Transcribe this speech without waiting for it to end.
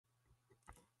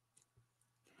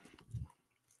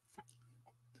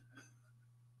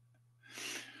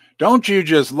Don't you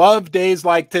just love days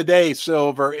like today,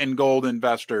 silver and gold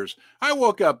investors? I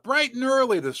woke up bright and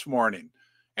early this morning.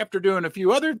 After doing a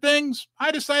few other things, I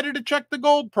decided to check the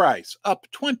gold price, up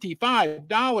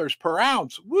 $25 per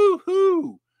ounce.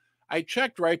 Woohoo! I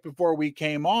checked right before we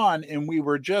came on and we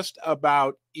were just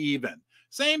about even.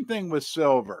 Same thing with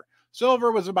silver.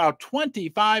 Silver was about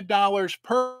 $25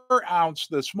 per ounce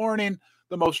this morning.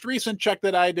 The most recent check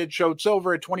that I did showed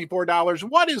silver at $24.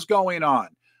 What is going on?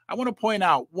 I want to point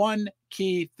out one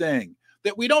key thing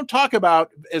that we don't talk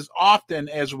about as often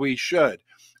as we should.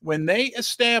 When they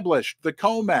established the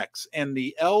COMEX and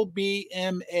the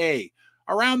LBMA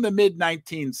around the mid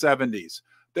 1970s,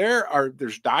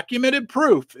 there's documented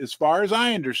proof, as far as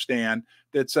I understand,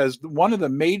 that says one of the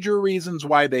major reasons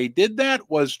why they did that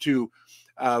was to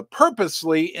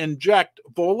purposely inject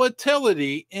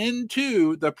volatility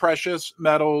into the precious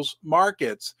metals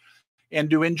markets, and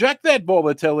to inject that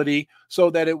volatility so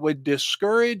that it would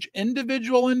discourage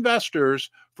individual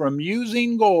investors from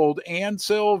using gold and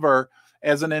silver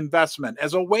as an investment,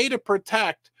 as a way to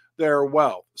protect their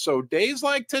wealth. So days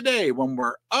like today, when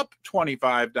we're up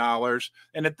 $25,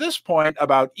 and at this point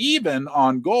about even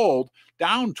on gold,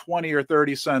 down 20 or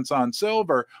 30 cents on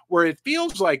silver, where it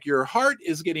feels like your heart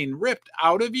is getting ripped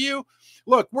out of you.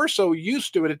 Look, we're so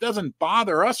used to it, it doesn't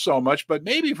bother us so much, but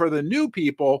maybe for the new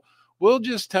people, we'll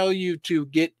just tell you to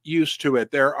get used to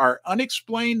it. There are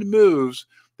unexplained moves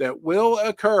that will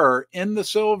occur in the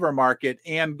silver market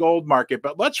and gold market.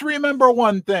 But let's remember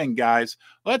one thing, guys.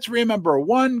 Let's remember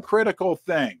one critical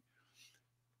thing.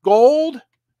 Gold,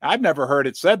 I've never heard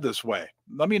it said this way.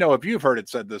 Let me know if you've heard it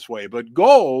said this way. But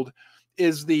gold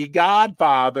is the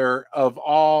godfather of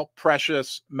all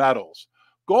precious metals.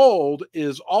 Gold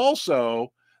is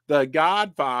also the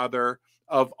godfather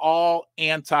of all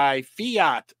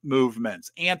anti-fiat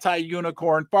movements,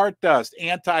 anti-unicorn fart dust,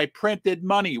 anti-printed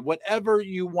money, whatever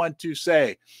you want to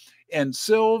say. And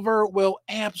silver will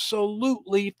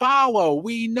absolutely follow.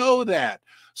 We know that.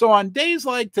 So on days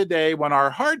like today, when our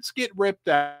hearts get ripped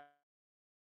out,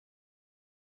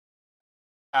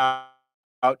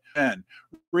 and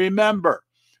remember,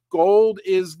 gold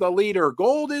is the leader.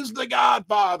 Gold is the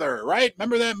godfather, right?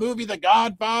 Remember that movie, The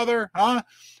Godfather? Huh?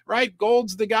 Right?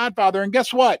 Gold's the godfather. And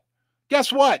guess what?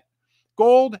 Guess what?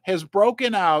 Gold has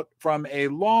broken out from a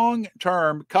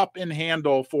long-term cup and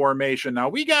handle formation. Now,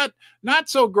 we got not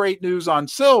so great news on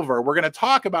silver. We're going to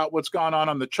talk about what's gone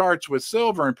on the charts with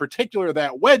silver, in particular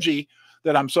that wedgie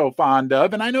that I'm so fond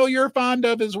of, and I know you're fond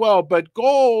of as well. But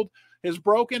gold has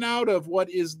broken out of what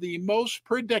is the most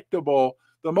predictable,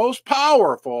 the most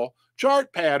powerful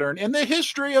chart pattern in the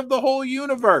history of the whole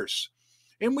universe.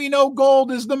 And we know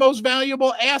gold is the most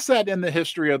valuable asset in the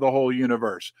history of the whole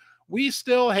universe. We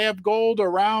still have gold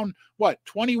around, what,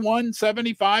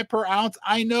 $21.75 per ounce?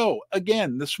 I know,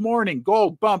 again, this morning,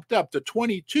 gold bumped up to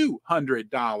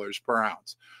 $2,200 per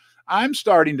ounce. I'm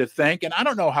starting to think, and I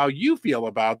don't know how you feel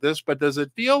about this, but does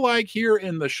it feel like here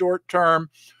in the short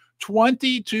term,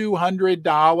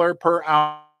 $2,200 per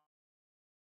ounce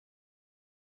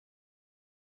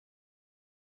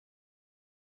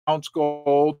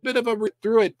gold, bit of a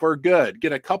through it for good,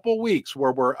 get a couple weeks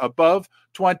where we're above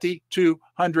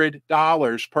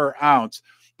 $2,200 per ounce.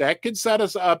 That could set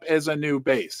us up as a new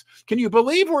base. Can you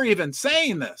believe we're even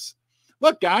saying this?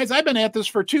 Look, guys, I've been at this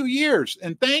for 2 years,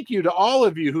 and thank you to all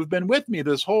of you who've been with me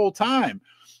this whole time.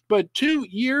 But 2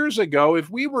 years ago, if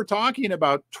we were talking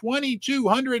about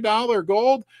 $2,200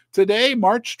 gold today,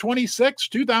 March 26,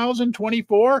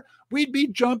 2024, we'd be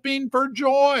jumping for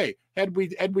joy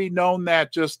had we known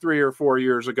that just 3 or 4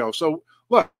 years ago. So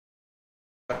look,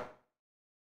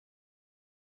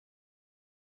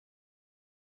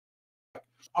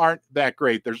 aren't that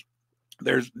great.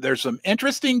 There's some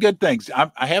interesting good things.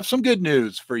 I have some good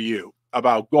news for you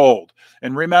about gold.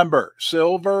 And remember,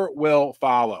 silver will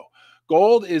follow.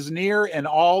 Gold is near an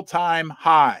all-time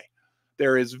high.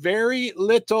 There is very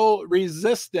little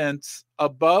resistance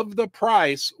above the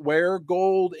price where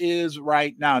gold is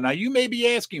right now. Now, you may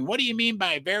be asking, what do you mean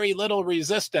by very little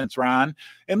resistance, Ron?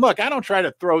 And look, I don't try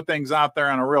to throw things out there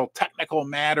on a real technical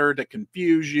matter to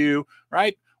confuse you,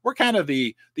 right? We're kind of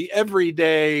the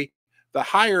everyday, the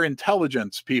higher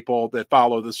intelligence people that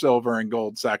follow the silver and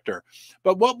gold sector.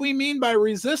 But what we mean by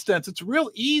resistance, it's real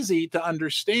easy to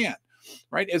understand.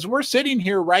 Right? As we're sitting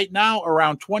here right now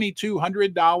around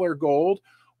 $2,200 gold,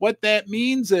 what that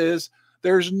means is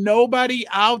there's nobody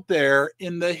out there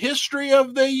in the history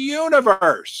of the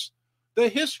universe,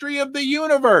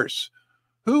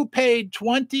 who paid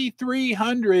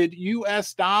 2,300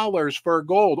 US dollars for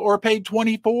gold, or paid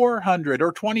 2,400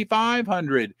 or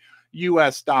 2,500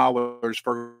 US dollars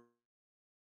for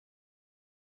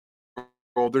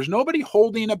gold. There's nobody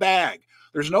holding a bag.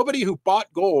 There's nobody who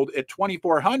bought gold at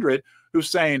 2,400 who's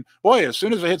saying, boy, as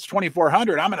soon as it hits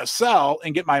 2,400, I'm going to sell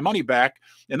and get my money back.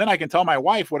 And then I can tell my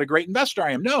wife what a great investor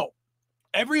I am. No,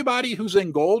 everybody who's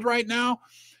in gold right now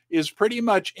is pretty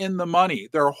much in the money.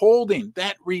 They're holding.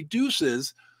 That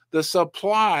reduces the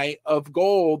supply of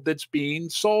gold that's being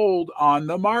sold on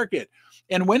the market.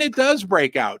 And when it does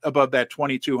break out above that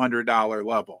 $2,200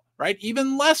 level, right,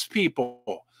 even less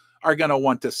people are going to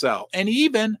want to sell. And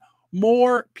even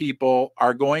more people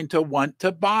are going to want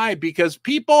to buy because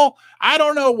people, I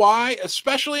don't know why,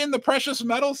 especially in the precious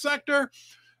metal sector,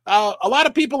 a lot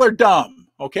of people are dumb,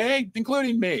 okay,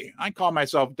 including me. I call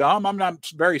myself dumb. I'm not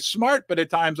very smart, but at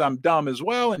times I'm dumb as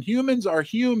well. And humans are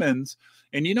humans.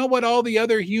 And you know what all the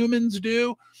other humans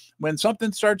do? When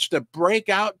something starts to break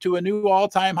out to a new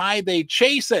all-time high, they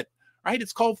chase it, right?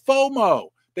 It's called FOMO.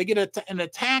 They get an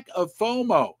attack of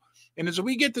FOMO. And as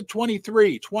we get to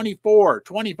 23, 24,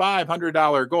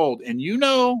 $2,500 gold, and you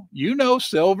know,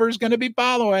 silver's going to be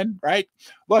following, right?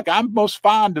 Look, I'm most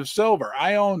fond of silver.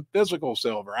 I own physical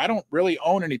silver. I don't really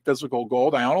own any physical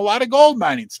gold. I own a lot of gold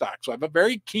mining stocks. So I have a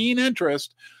very keen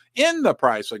interest in the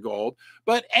price of gold.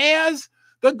 But as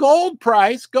the gold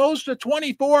price goes to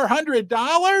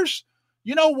 $2,400,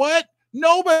 you know what?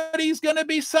 Nobody's going to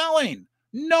be selling.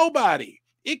 Nobody.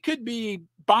 It could be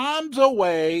bombs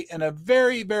away in a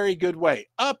very, very good way.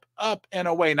 Up, up, and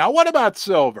away. Now, what about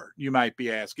silver? You might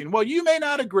be asking. Well, you may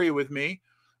not agree with me,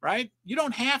 right? You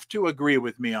don't have to agree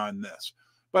with me on this.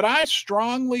 But I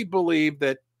strongly believe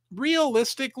that,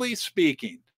 realistically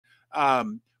speaking,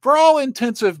 for all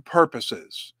intensive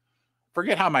purposes,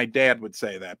 forget how my dad would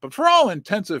say that, but for all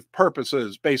intensive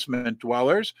purposes, basement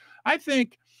dwellers, I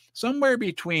think somewhere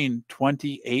between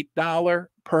 $28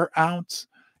 per ounce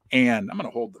and I'm going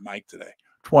to hold the mic today.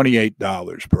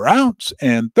 $28 per ounce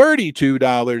and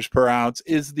 $32 per ounce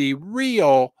is the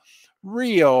real,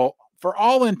 for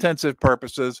all intensive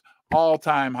purposes,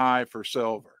 all-time high for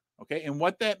silver. Okay. And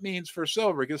what that means for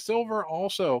silver, because silver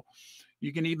also,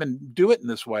 you can even do it in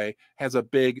this way, has a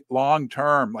big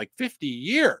long-term, like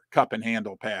 50-year cup and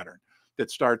handle pattern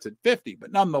that starts at 50.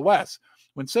 But nonetheless,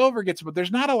 when silver gets, but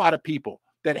there's not a lot of people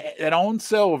that own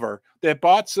silver that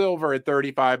bought silver at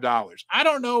 $35. I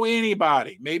don't know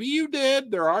anybody. Maybe you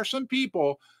did. There are some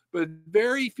people, but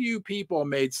very few people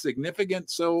made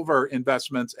significant silver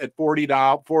investments at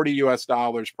 $40 US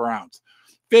dollars per ounce.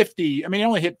 50, I mean, it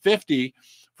only hit 50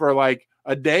 for like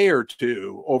a day or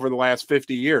two over the last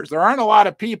 50 years. There aren't a lot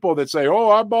of people that say, oh,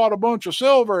 I bought a bunch of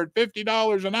silver at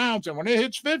 $50 an ounce, and when it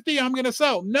hits 50, I'm going to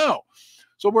sell. No.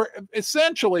 So we're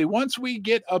essentially, once we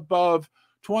get above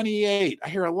 28, I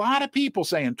hear a lot of people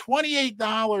saying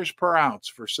 $28 per ounce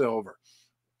for silver.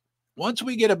 Once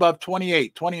we get above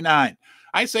 28, 29,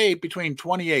 I say between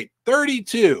 28,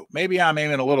 32, maybe I'm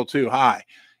aiming a little too high.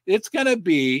 It's going to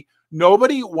be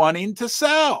nobody wanting to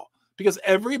sell because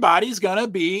everybody's going to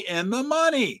be in the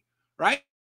money, right?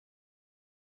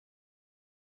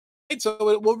 So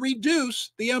it will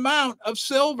reduce the amount of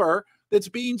silver that's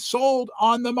being sold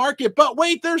on the market. But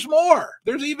wait, there's more.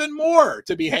 There's even more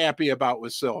to be happy about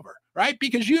with silver, right?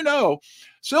 Because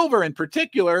silver in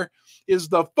particular is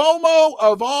the FOMO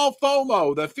of all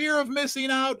FOMO, the fear of missing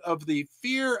out of the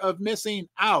fear of missing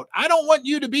out. I don't want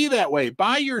you to be that way.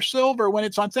 Buy your silver when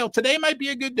it's on sale. Today might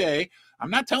be a good day.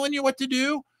 I'm not telling you what to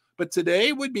do, but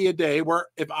today would be a day where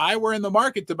if I were in the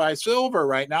market to buy silver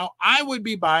right now, I would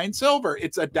be buying silver.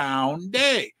 It's a down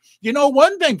day. You know,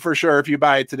 one thing for sure, if you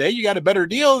buy it today, you got a better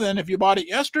deal than if you bought it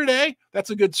yesterday. That's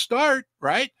a good start,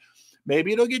 right?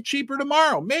 Maybe it'll get cheaper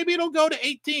tomorrow. Maybe it'll go to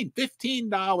 $18,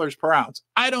 $15 per ounce.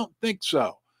 I don't think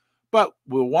so. But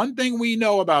one thing we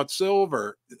know about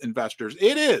silver investors,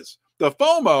 it is the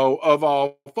FOMO of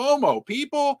all FOMO.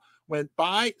 People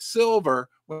buy silver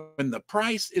when the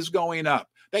price is going up.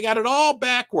 They got it all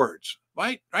backwards,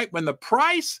 right? When the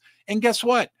price, and guess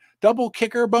what? Double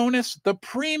kicker bonus, the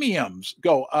premiums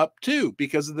go up too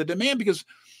because of the demand. Because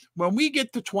when we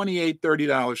get to $28,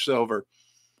 $30 silver,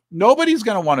 nobody's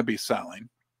going to want to be selling.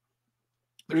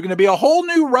 There's going to be a whole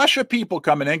new rush of people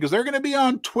coming in because they're going to be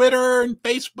on Twitter and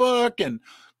Facebook and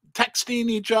texting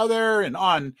each other and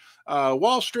on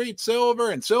Wall Street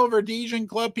Silver and Silver Desian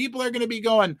Club. People are going to be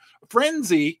going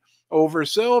frenzy over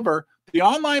silver. The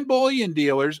online bullion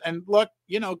dealers, and look,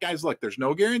 guys, look, there's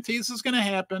no guarantees this is going to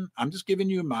happen. I'm just giving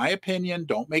you my opinion.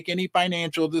 Don't make any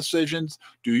financial decisions.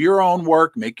 Do your own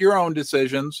work. Make your own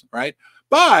decisions, right?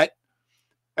 But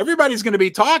everybody's going to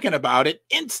be talking about it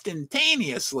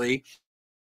instantaneously.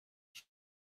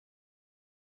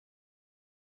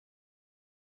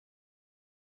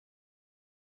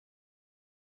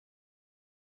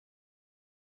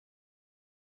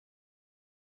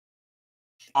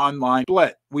 online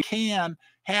split. We can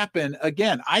happen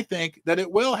again. I think that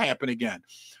it will happen again.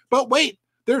 But wait,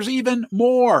 there's even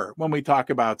more when we talk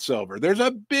about silver. There's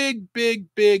a big, big,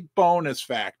 big bonus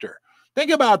factor.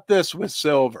 Think about this with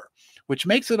silver, which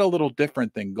makes it a little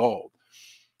different than gold.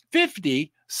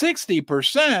 50,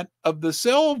 60% of the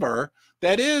silver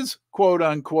that is quote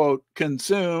unquote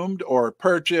consumed or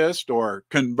purchased or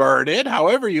converted,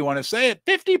 however you want to say it,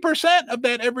 50% of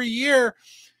that every year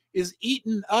is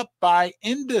eaten up by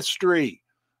industry.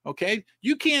 Okay.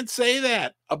 You can't say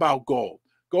that about gold.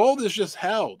 Gold is just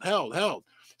held.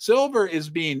 Silver is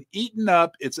being eaten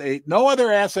up. No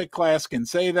other asset class can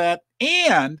say that.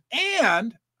 And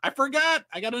I forgot,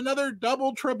 I got another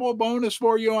double, triple bonus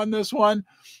for you on this one,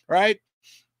 right?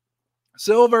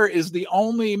 Silver is the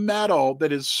only metal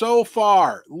that is so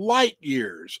far light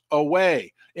years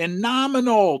away in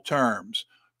nominal terms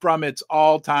from its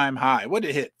all-time high. What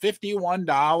did it hit?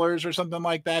 $51 or something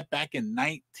like that back in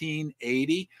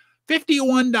 1980. $51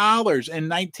 in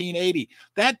 1980.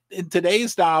 That in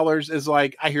today's dollars is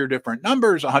like, I hear different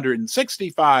numbers,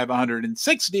 $165,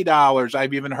 $160.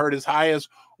 I've even heard as high as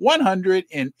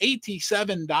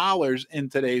 $187 in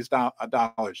today's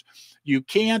dollars. You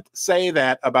can't say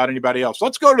that about anybody else.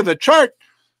 Let's go to the chart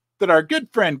that our good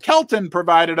friend Kelton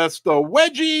provided us, the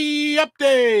wedgie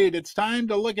update. It's time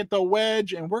to look at the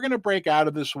wedge, and we're going to break out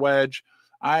of this wedge.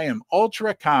 I am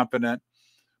ultra confident.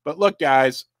 But look,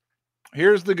 guys,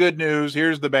 here's the good news.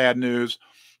 Here's the bad news.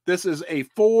 This is a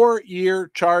 4-year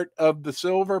chart of the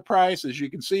silver price. As you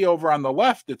can see over on the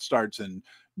left, it starts in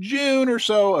June or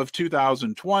so of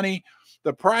 2020.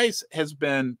 The price has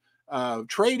been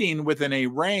trading within a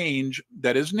range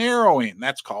that is narrowing.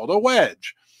 That's called a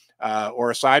wedge or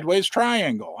a sideways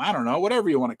triangle. I don't know, whatever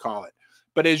you want to call it.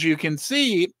 But as you can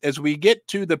see, as we get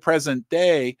to the present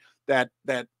day, that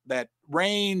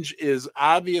range is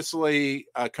obviously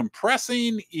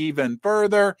compressing even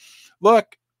further.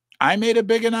 Look, I made a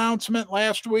big announcement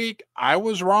last week. I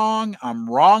was wrong. I'm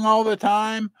wrong all the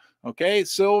time. Okay,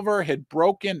 silver had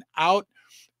broken out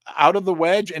of the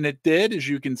wedge, and it did, as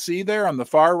you can see there on the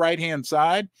far right-hand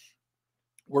side.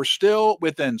 We're still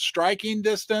within striking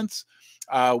distance.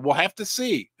 We'll have to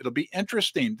see. It'll be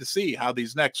interesting to see how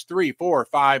these next 3, 4,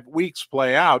 5 weeks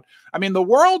play out. I mean, the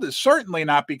world is certainly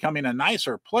not becoming a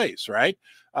nicer place, right?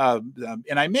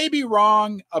 And I may be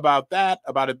wrong about that,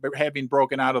 about it having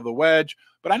broken out of the wedge,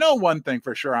 but I know one thing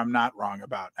for sure I'm not wrong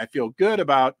about. I feel good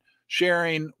about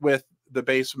sharing with the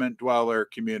basement dweller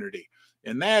community.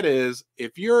 And that is,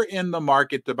 if you're in the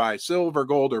market to buy silver,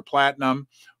 gold, or platinum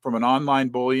from an online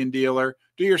bullion dealer,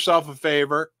 do yourself a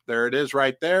favor. There it is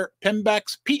right there.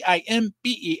 Pimbex,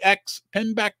 P-I-M-B-E-X,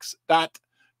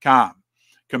 pimbex.com.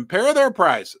 Compare their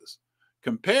prices.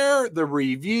 Compare the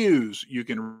reviews you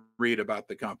can read about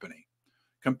the company.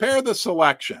 Compare the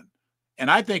selection.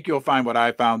 And I think you'll find what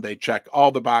I found. They check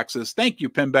all the boxes. Thank you,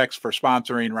 Pimbex, for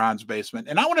sponsoring Ron's Basement.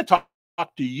 And I want to talk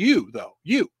to you, though,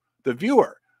 you, the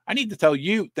viewer. I need to tell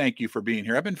you thank you for being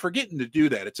here. I've been forgetting to do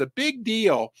that. It's a big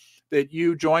deal that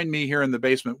you join me here in the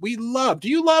basement. Do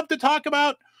you love to talk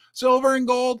about silver and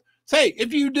gold? Say,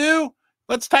 if you do,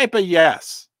 let's type a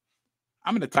yes.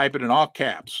 I'm going to type it in all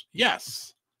caps.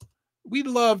 Yes. We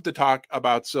love to talk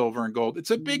about silver and gold.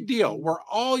 It's a big deal. We're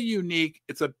all unique.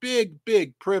 It's a big,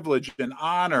 big privilege and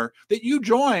honor that you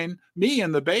join me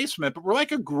in the basement. But we're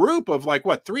like a group of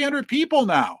 300 people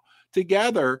now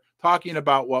together talking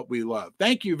about what we love.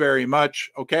 Thank you very much.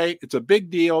 Okay. It's a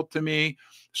big deal to me.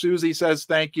 Susie says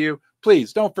thank you.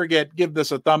 Please don't forget, give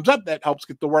this a thumbs up. That helps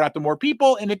get the word out to more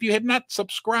people. And if you have not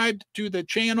subscribed to the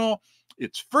channel,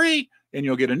 it's free and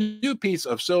you'll get a new piece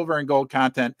of silver and gold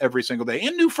content every single day,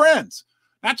 and new friends,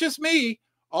 not just me,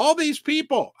 all these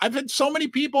people. I've had so many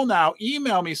people now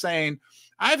email me saying,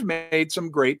 I've made some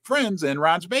great friends in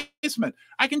Ron's Basement.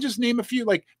 I can just name a few,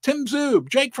 like Tim Zub,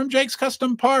 Jake from Jake's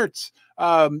Custom Parts,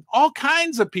 all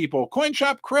kinds of people, Coin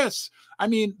Shop Chris. I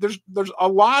mean, there's a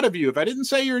lot of you. If I didn't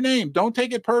say your name, don't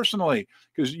take it personally,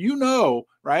 because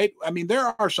right? I mean,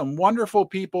 there are some wonderful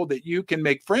people that you can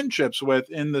make friendships with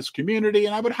in this community,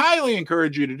 and I would highly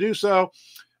encourage you to do so.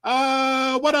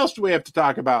 What else do we have to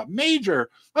talk about?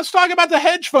 Let's talk about the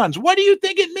hedge funds. What do you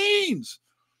think it means?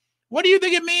 What do you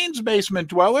think it means, basement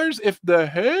dwellers, if the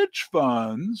hedge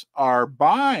funds are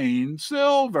buying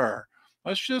silver?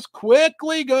 Let's just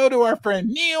quickly go to our friend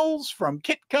Niels from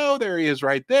Kitco. There he is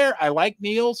right there. I like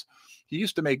Niels. He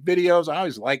used to make videos. I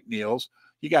always liked Niels.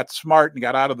 He got smart and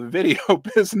got out of the video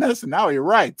business, and now he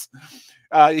writes.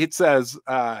 It says,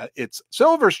 it's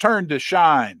silver's turn to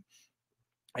shine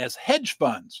as hedge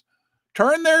funds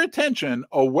turn their attention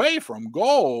away from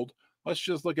gold let's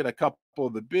just look at a couple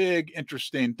of the big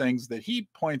interesting things that he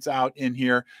points out in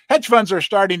here. Hedge funds are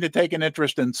starting to take an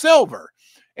interest in silver,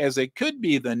 as it could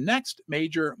be the next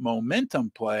major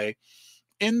momentum play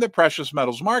in the precious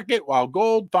metals market, while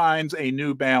gold finds a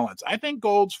new balance. I think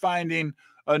gold's finding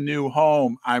a new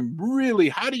home. How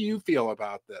do you feel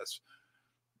about this?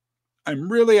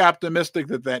 I'm really optimistic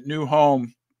that that new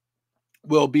home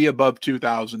will be above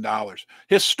 $2,000.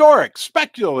 Historic,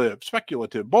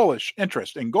 speculative, bullish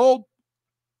interest in gold,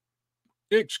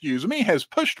 has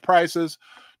pushed prices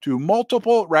to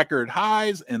multiple record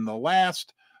highs in the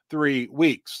last 3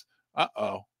 weeks.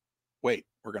 Wait,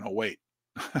 we're going to wait.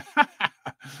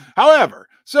 However,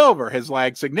 silver has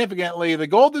lagged significantly. The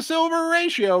gold to silver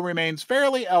ratio remains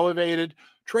fairly elevated,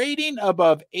 trading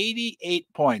above 88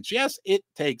 points. Yes, it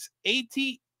takes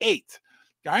 88.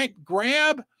 All right,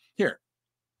 here.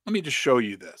 Let me just show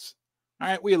you this. All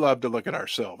right, we love to look at our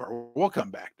silver. We'll come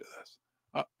back to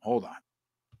this. Hold on.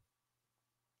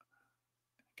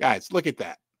 Guys, look at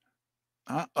that.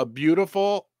 A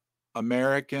beautiful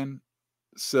American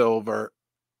silver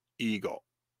eagle.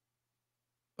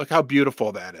 Look how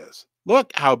beautiful that is.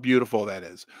 Look how beautiful that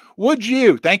is. Would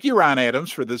you, thank you, Ron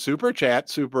Adams, for the super chat,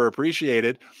 super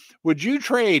appreciated. Would you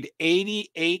trade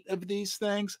 88 of these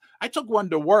things? I took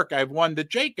one to work. I have one that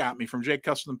Jake got me from Jake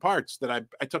Custom Parts that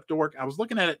I took to work. I was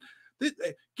looking at it.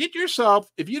 Get yourself,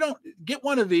 if you don't, get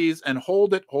one of these and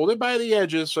hold it by the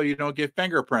edges so you don't get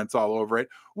fingerprints all over it.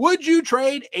 Would you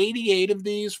trade 88 of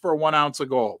these for 1 ounce of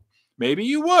gold? Maybe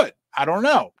you would. I don't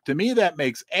know. To me, that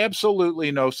makes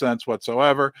absolutely no sense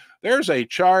whatsoever. There's a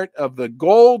chart of the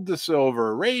gold to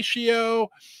silver ratio.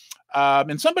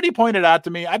 And somebody pointed out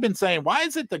to me, I've been saying, why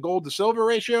is it the gold to silver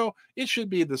ratio? It should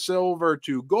be the silver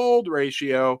to gold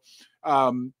ratio.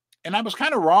 And I was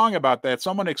kind of wrong about that.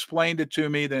 Someone explained it to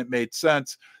me that it made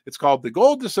sense. It's called the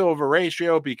gold to silver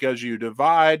ratio because you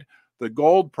divide the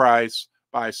gold price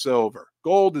by silver.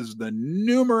 Gold is the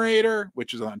numerator,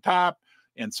 which is on top,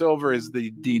 and silver is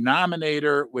the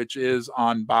denominator, which is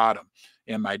on bottom.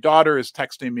 And my daughter is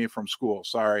texting me from school.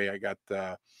 Sorry, I got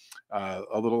a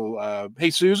little,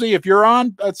 hey, Susie, if you're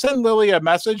on, send Lily a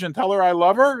message and tell her I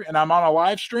love her and I'm on a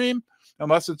live stream,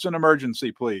 unless it's an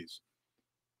emergency, please.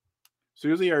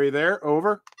 Susie, are you there?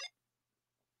 Over.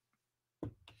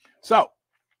 So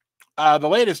the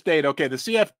latest data, okay, the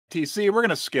CFTC, we're going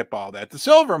to skip all that. The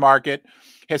silver market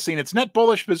has seen its net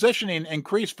bullish positioning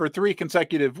increase for 3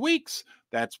 consecutive weeks.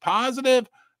 That's positive.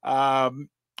 Although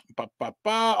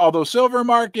silver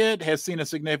market has seen a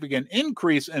significant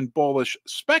increase in bullish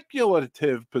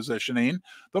speculative positioning,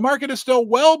 the market is still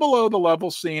well below the level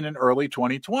seen in early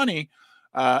 2020,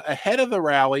 ahead of the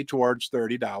rally towards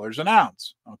 $30 an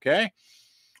ounce. Okay.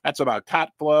 That's about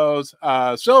tot flows.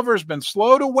 Silver's been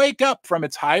slow to wake up from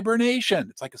its hibernation.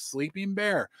 It's like a sleeping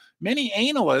bear. Many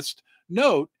analysts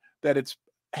note that it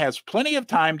has plenty of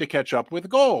time to catch up with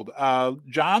gold.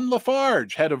 John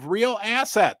Lafarge, head of real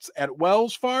assets at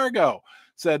Wells Fargo,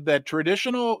 said that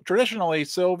traditionally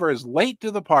silver is late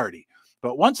to the party,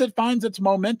 but once it finds its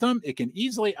momentum, it can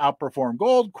easily outperform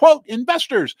gold. Quote,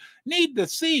 investors need to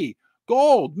see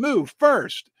gold move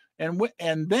first, and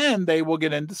then they will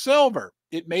get into silver.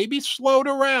 It may be slow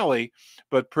to rally,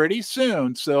 but pretty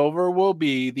soon silver will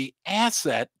be the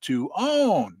asset to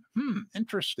own.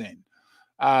 Interesting.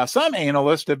 Some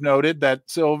analysts have noted that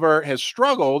silver has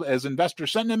struggled as investor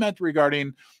sentiment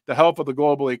regarding the health of the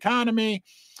global economy.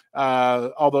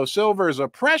 Although silver is a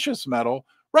precious metal,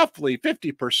 roughly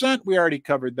 50%, we already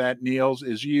covered that, Niels,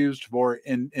 is used for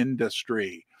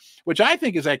industry, which I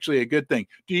think is actually a good thing.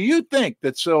 Do you think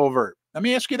that silver, let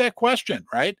me ask you that question,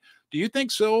 right? Do you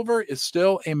think silver is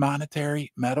still a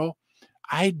monetary metal?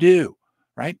 I do,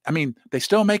 right? I mean, they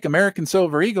still make American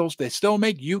Silver Eagles. They still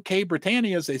make UK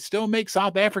Britannias. They still make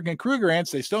South African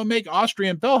Krugerrands. They still make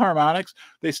Austrian Philharmonics.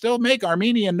 They still make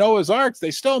Armenian Noah's Arks.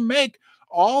 They still make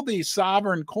all these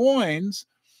sovereign coins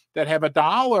that have a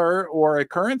dollar or a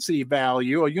currency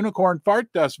value, a unicorn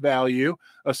fart dust value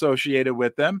associated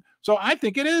with them. So I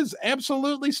think it is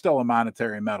absolutely still a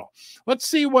monetary metal. Let's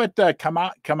see what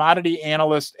commodity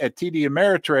analyst at TD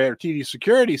Ameritrade or TD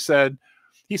Securities said.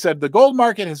 He said the gold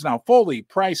market has now fully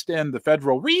priced in the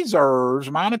Federal Reserve's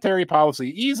monetary policy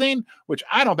easing, which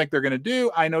I don't think they're going to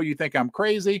do. I know you think I'm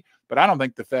crazy, but I don't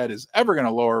think the Fed is ever going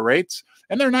to lower rates.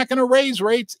 And they're not going to raise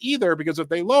rates either, because if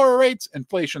they lower rates,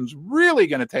 inflation's really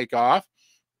going to take off.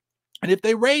 And if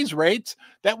they raise rates,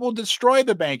 that will destroy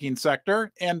the banking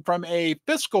sector. And from a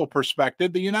fiscal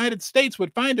perspective, the United States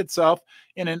would find itself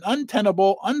in an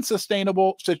untenable,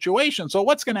 unsustainable situation. So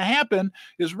what's going to happen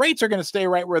is rates are going to stay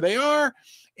right where they are,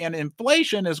 and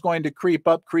inflation is going to creep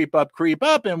up.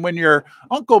 And when your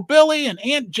Uncle Billy and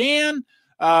Aunt Jan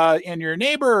and your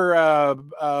neighbor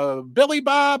Billy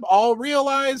Bob all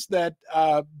realize that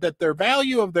that their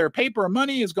value of their paper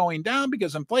money is going down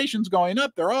because inflation's going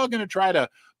up, they're all going to try to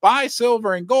buy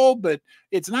silver and gold, but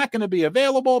it's not going to be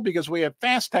available because we have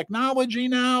fast technology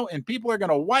now, and people are going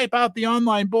to wipe out the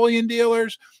online bullion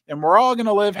dealers, and we're all going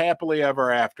to live happily ever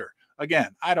after.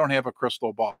 Again, I don't have a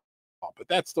crystal ball, but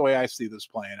that's the way I see this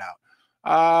playing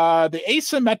out. The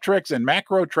asymmetrics and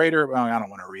macro trader, well, I don't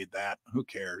want to read that. Who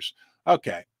cares?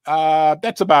 Okay.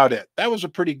 That's about it. That was a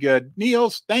pretty good.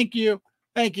 Niels, thank you.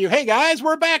 Thank you. Hey, guys,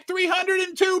 we're back.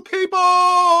 302 people.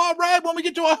 All right. When we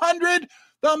get to 100,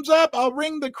 thumbs up. I'll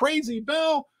ring the crazy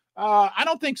bell. I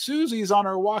don't think Susie's on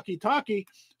her walkie-talkie.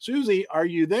 Susie, are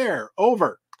you there?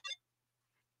 Over.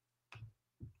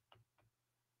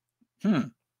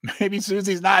 Maybe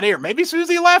Susie's not here. Maybe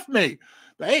Susie left me.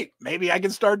 Hey, maybe I can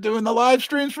start doing the live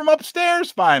streams from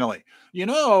upstairs finally. You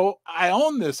know, I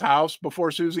owned this house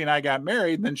before Susie and I got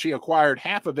married. Then she acquired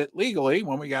half of it legally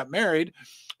when we got married.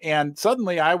 And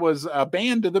suddenly I was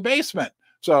banned to the basement.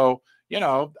 So, you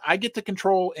know, I get to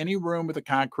control any room with a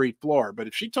concrete floor. But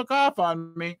if she took off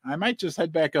on me, I might just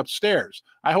head back upstairs.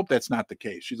 I hope that's not the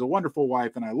case. She's a wonderful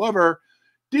wife and I love her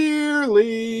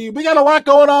dearly. We got a lot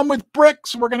going on with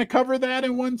bricks. We're going to cover that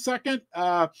in 1 second.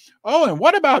 Oh, and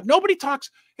what about nobody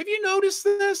talks? Have you noticed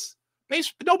this?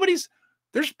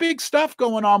 There's big stuff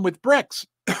going on with bricks.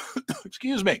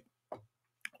 Excuse me.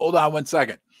 Hold on 1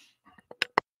 second.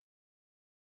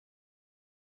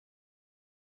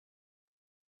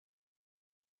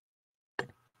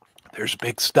 There's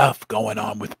big stuff going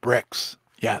on with bricks.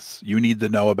 Yes, you need to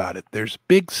know about it. There's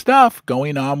big stuff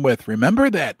going on with, remember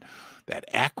that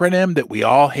acronym that we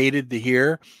all hated to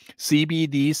hear,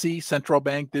 CBDC, central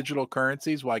bank digital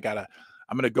currencies. Well,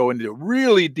 I'm going to go into it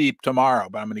really deep tomorrow,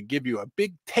 but I'm going to give you a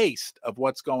big taste of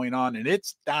what's going on, and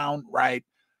it's downright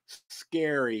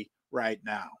scary right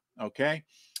now. Okay.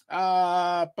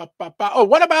 Oh,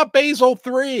 what about Basel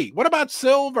III? What about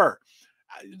silver?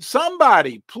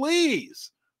 Somebody,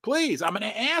 please, I'm going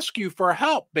to ask you for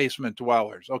help, basement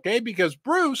dwellers. Okay. Because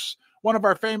Bruce, one of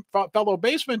our fellow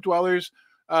basement dwellers,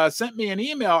 sent me an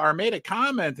email or made a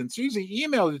comment, and Susie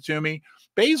emailed it to me.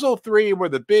 Basel III were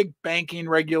the big banking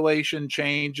regulation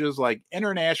changes, like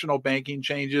international banking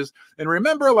changes. And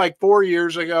remember, like 4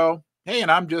 years ago, hey,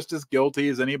 and I'm just as guilty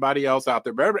as anybody else out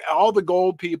there, but all the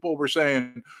gold people were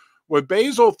saying, with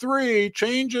Basel III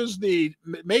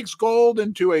makes gold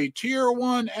into a tier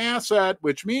 1 asset,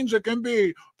 which means it can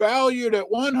be valued at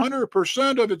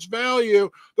 100% of its value.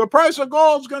 The price of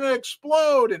gold is going to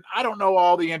explode. And I don't know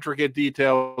all the intricate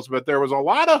details, but there was a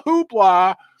lot of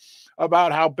hoopla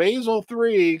about how Basel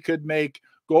III could make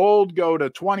gold go to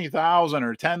 20,000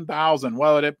 or 10,000.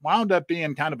 Well, it wound up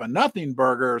being kind of a nothing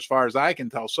burger as far as I can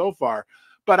tell so far.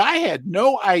 But I had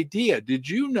no idea. Did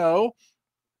you know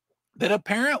that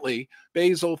apparently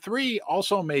Basel III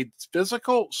also made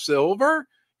physical silver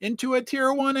into a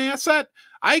tier 1 asset?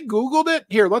 I Googled it.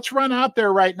 Here, let's run out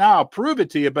there right now. I'll prove it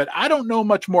to you, but I don't know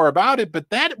much more about it. But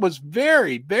that was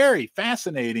very, very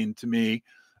fascinating to me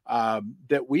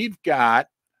that we've got.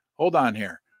 Hold on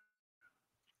here.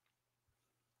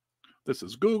 This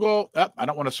is Google. I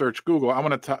don't want to search Google. I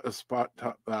want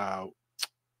to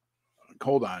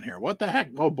hold on here. What the heck?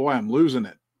 Oh boy, I'm losing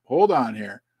it. Hold on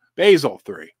here. Basel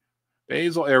III.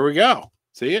 There we go.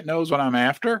 See, it knows what I'm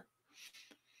after.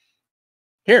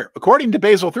 Here, according to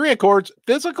Basel III Accords,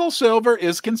 physical silver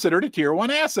is considered a tier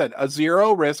 1 asset, a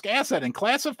zero risk asset, and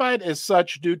classified as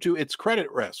such due to its credit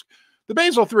risk. The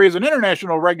Basel III is an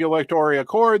international regulatory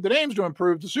accord that aims to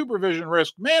improve the supervision,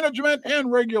 risk management,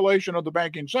 and regulation of the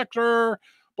banking sector,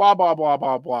 blah, blah, blah,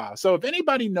 blah, blah. So if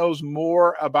anybody knows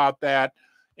more about that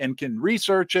and can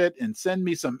research it and send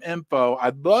me some info,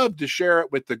 I'd love to share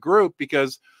it with the group,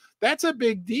 because that's a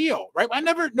big deal, right? I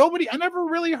never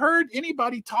really heard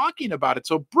anybody talking about it.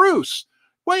 So Bruce,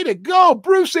 way to go,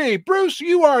 Brucey. Bruce,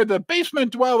 you are the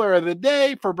basement dweller of the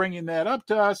day for bringing that up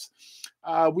to us.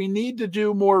 We need to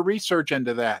do more research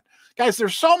into that. Guys,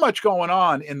 there's so much going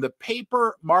on in the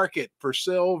paper market for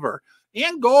silver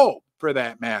and gold, for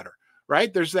that matter,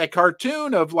 right? There's that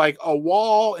cartoon of like a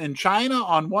wall in China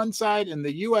on one side and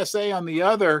the USA on the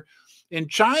other. And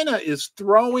China is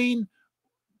throwing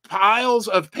piles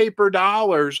of paper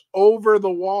dollars over the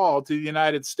wall to the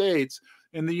United States,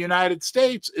 and the United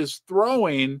States is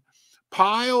throwing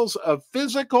piles of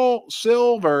physical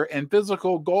silver and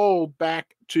physical gold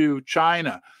back to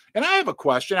China. And I have a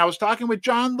question. I was talking with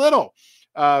John Little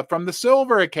from the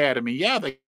Silver Academy. Yeah,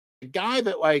 the guy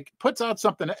that like puts out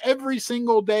something every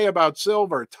single day about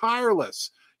silver,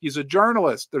 tireless. He's a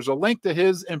journalist. There's a link to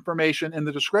his information in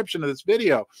the description of this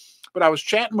video. But I was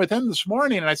chatting with him this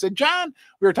morning and I said, John,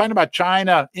 we were talking about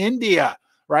China, India,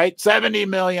 right? 70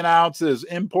 million ounces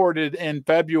imported in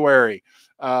February.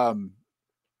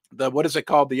 What is it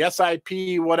called? The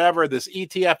SIP, whatever, this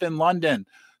ETF in London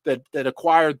that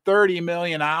acquired 30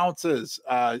 million ounces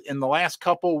in the last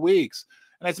couple of weeks.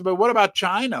 And I said, but what about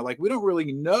China? Like, we don't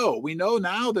really know. We know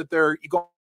now that they're going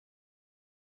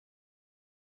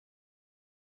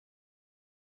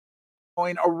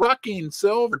rucking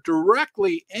silver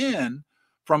directly in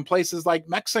from places like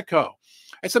Mexico.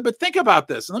 I said, but think about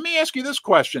this. And let me ask you this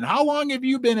question. How long have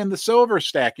you been in the silver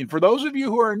stacking? For those of you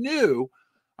who are new,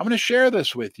 I'm going to share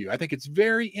this with you. I think it's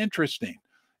very interesting.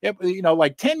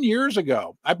 Like 10 years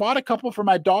ago, I bought a couple for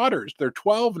my daughters. They're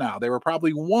 12 now. They were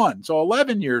probably 1. So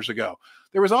 11 years ago,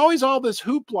 there was always all this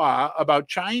hoopla about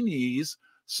Chinese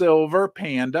silver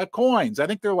panda coins. I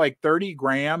think they're like 30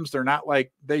 grams. They're not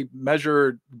like, they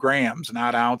measure grams,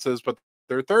 not ounces, but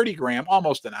they're 30 gram,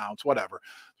 almost an ounce, whatever.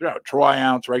 Troy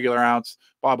ounce, regular ounce,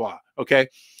 blah, blah. Okay.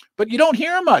 But you don't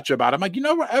hear much about them. Like, you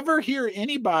never ever hear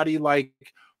anybody like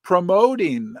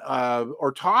promoting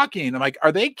or talking. I'm like,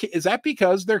 is that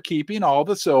because they're keeping all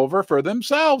the silver for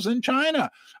themselves in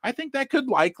China? I think that could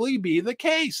likely be the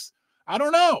case. I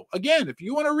don't know. Again, if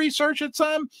you want to research it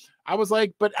some, I was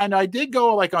like, and I did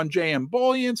go like on JM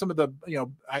Bullion, some of the,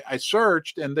 I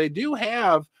searched and they do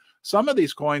have some of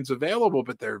these coins available,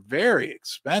 but they're very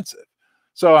expensive.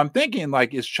 So I'm thinking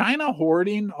like, is China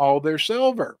hoarding all their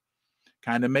silver?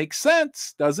 Kind of makes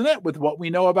sense, doesn't it? With what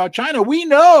we know about China, we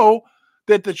know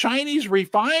that the Chinese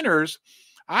refiners,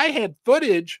 I had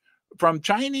footage from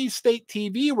Chinese state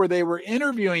TV where they were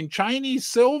interviewing Chinese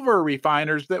silver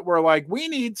refiners that were like, we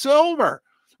need silver.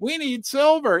 We need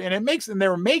silver. And they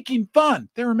were making fun.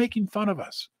 They were making fun of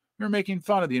us. They were making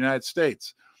fun of the United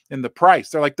States and the price.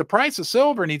 They're like, the price of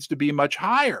silver needs to be much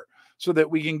higher so that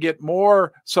we can get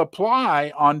more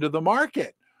supply onto the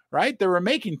market, right? They were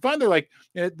making fun. They're like,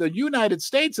 the United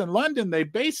States and London, they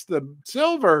based the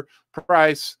silver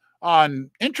price on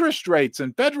interest rates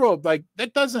and federal, like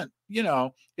that doesn't,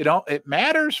 it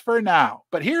matters for now.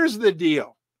 But here's the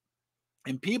deal.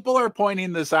 And people are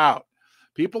pointing this out.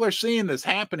 People are seeing this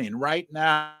happening right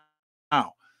now,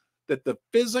 that the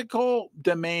physical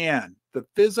demand, the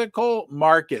physical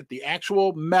market, the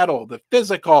actual metal, the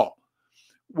physical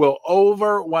will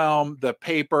overwhelm the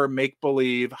paper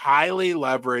make-believe, highly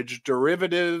leveraged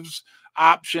derivatives,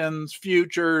 options,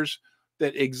 futures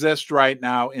that exist right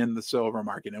now in the silver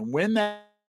market. And when that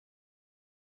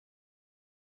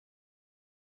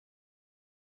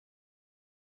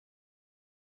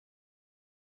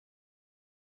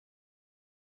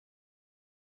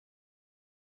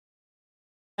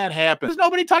happens, there's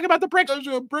nobody talking about the BRICS. There's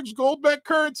a BRICS gold-backed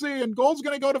currency and gold's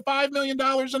going to go to $5 million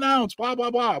an ounce, blah,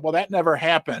 blah, blah. Well, that never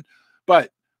happened.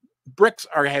 But BRICS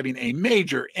are having a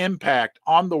major impact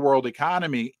on the world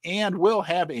economy and will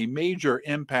have a major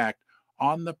impact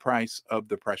on the price of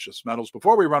the precious metals.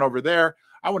 Before we run over there,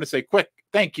 I want to say quick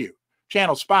thank you.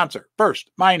 Channel sponsor, First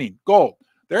Mining Gold.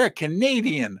 They're a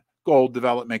Canadian gold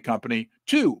development company,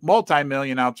 2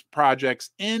 multi-million ounce projects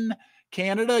in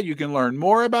Canada. You can learn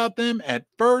more about them at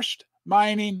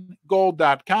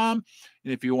firstmininggold.com.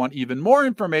 And if you want even more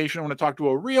information, want to talk to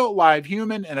a real live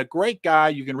human and a great guy,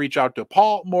 you can reach out to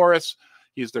Paul Morris.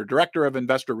 He's their Director of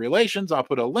Investor Relations. I'll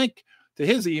put a link to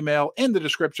his email in the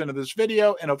description of this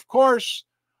video. And of course,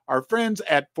 our friends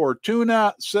at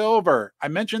Fortuna Silver. I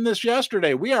mentioned this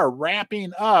yesterday. We are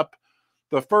wrapping up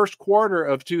the first quarter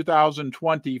of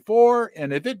 2024.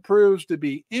 And if it proves to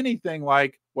be anything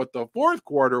like what the fourth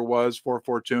quarter was for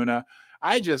Fortuna,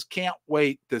 I just can't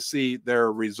wait to see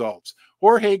their results.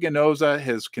 Jorge Ganoza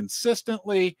has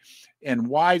consistently and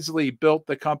wisely built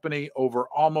the company over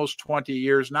almost 20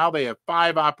 years. Now they have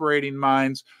 5 operating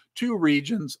mines, 2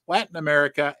 regions, Latin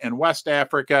America and West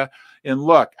Africa. And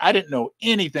look, I didn't know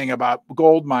anything about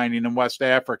gold mining in West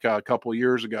Africa a couple of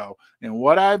years ago. And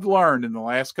what I've learned in the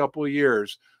last couple of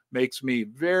years makes me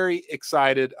very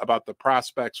excited about the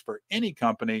prospects for any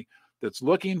company that's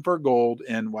looking for gold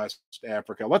in West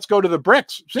Africa. Let's go to the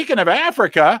BRICS. Speaking of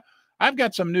Africa, I've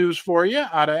got some news for you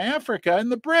out of Africa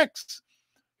and the BRICS.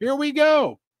 Here we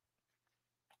go.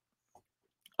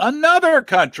 Another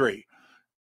country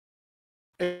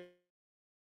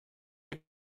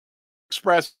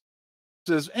expresses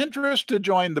interest to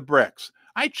join the BRICS.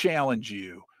 I challenge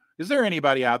you. Is there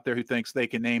anybody out there who thinks they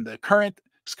can name the current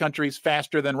countries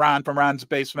faster than Ron from Ron's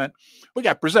basement? We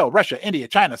got Brazil, Russia, India,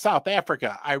 China, South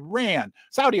Africa, Iran,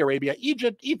 Saudi Arabia,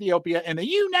 Egypt, Ethiopia, and the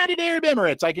United Arab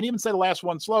Emirates. I can even say the last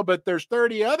one slow, but there's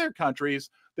 30 other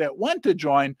countries that want to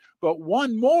join, but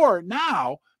one more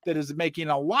now that is making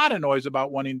a lot of noise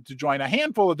about wanting to join. A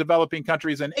handful of developing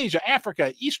countries in Asia,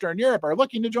 Africa, Eastern Europe are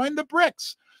looking to join the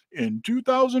BRICS in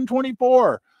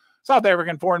 2024. South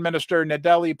African Foreign Minister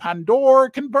Nadeli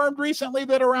Pandor confirmed recently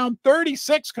that around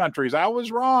 36 countries, I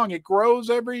was wrong, it grows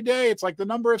every day. It's like the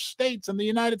number of states in the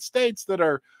United States that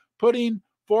are putting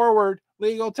forward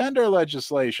legal tender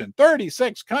legislation.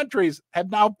 36 countries have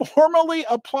now formally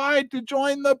applied to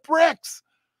join the BRICS.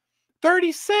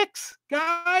 36,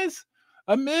 guys.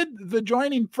 Amid the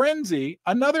joining frenzy,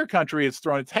 another country has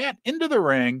thrown its hat into the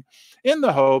ring in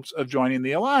the hopes of joining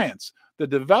the alliance. The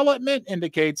development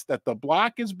indicates that the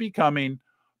bloc is becoming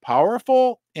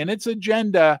powerful in its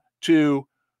agenda to,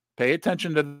 pay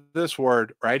attention to this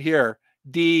word right here,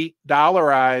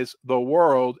 de-dollarize the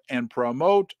world and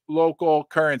promote local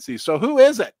currency. So who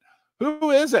is it?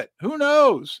 Who is it? Who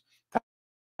knows?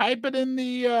 Type it in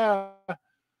the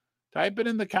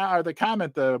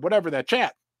comment, whatever, that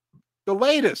chat. The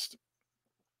latest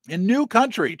in new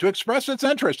country to express its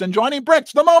interest in joining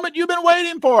BRICS, the moment you've been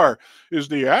waiting for, is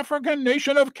the African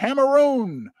nation of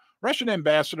Cameroon. Russian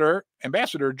Ambassador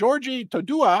Georgi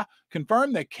Todua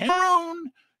confirmed that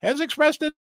Cameroon has expressed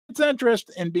its interest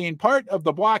in being part of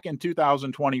the bloc in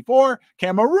 2024.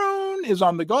 Cameroon is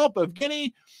on the Gulf of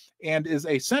Guinea and is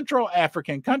a Central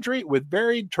African country with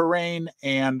varied terrain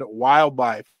and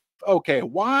wildlife. Okay,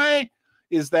 why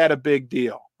is that a big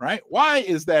deal, right? Why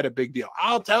is that a big deal?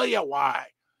 I'll tell you why.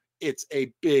 It's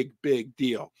a big, big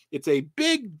deal. It's a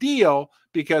big deal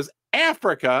because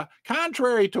Africa,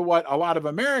 contrary to what a lot of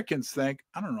Americans think,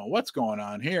 I don't know what's going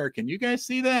on here. Can you guys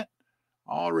see that?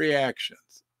 All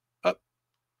reactions.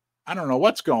 I don't know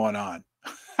what's going on.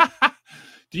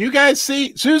 Do you guys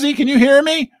see? Susie, can you hear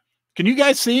me? Can you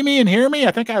guys see me and hear me?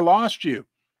 I think I lost you.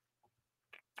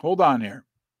 Hold on here.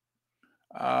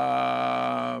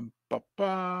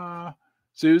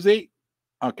 Susie?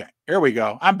 Okay, here we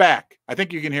go. I'm back. I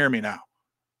think you can hear me now.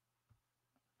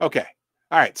 Okay.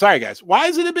 All right. Sorry, guys. Why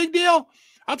is it a big deal?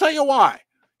 I'll tell you why.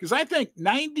 Because I think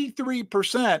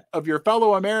 93% of your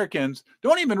fellow Americans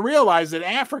don't even realize that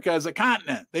Africa is a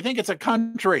continent. They think it's a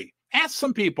country. Ask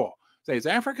some people. Say, is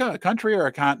Africa a country or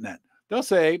a continent? They'll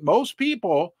say, most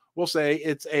people will say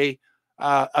it's a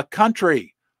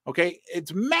country. Okay.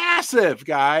 It's massive,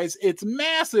 guys. It's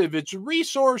massive. It's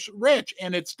resource rich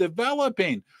and it's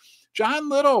developing. John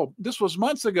Little, this was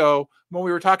months ago when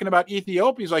we were talking about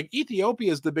Ethiopia. He's like,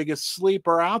 Ethiopia is the biggest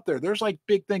sleeper out there. There's like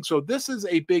big things. So this is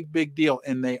a big, big deal.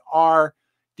 And they are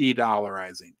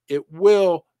de-dollarizing. It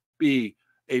will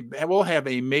have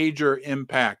a major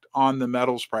impact on the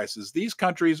metals prices. These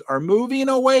countries are moving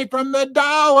away from the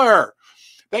dollar.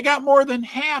 They got more than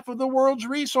half of the world's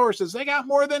resources. They got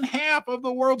more than half of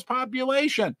the world's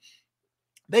population.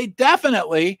 They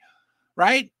definitely,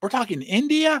 right? We're talking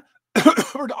India,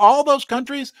 all those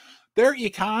countries, their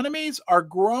economies are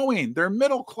growing. Their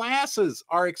middle classes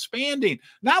are expanding.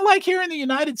 Not like here in the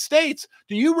United States.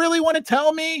 Do you really want to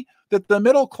tell me that the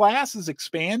middle class is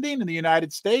expanding in the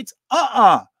United States?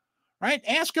 Right?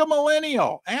 Ask a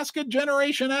millennial, ask a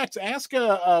Generation X, ask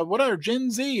a whatever,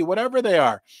 Gen Z, whatever they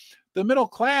are. The middle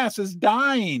class is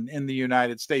dying in the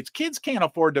United States. Kids can't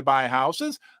afford to buy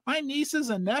houses. My nieces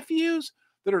and nephews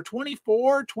that are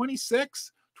 24,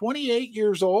 26, 28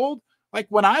 years old, like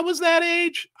when I was that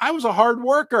age, I was a hard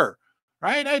worker,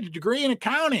 right? I had a degree in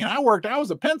accounting. I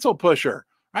was a pencil pusher,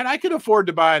 right? I could afford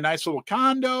to buy a nice little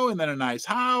condo and then a nice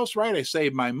house, right? I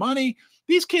saved my money.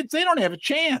 These kids, they don't have a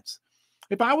chance.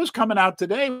 If I was coming out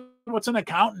today, what's an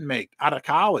accountant make out of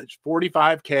college?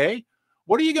 $45K?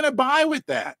 What are you going to buy with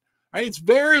that? Right? It's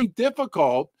very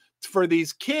difficult for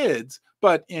these kids,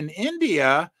 but in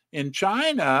India, in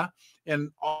China,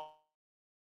 in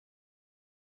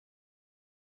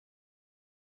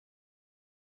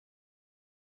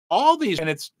all these, and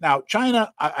it's now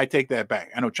China, I take that back.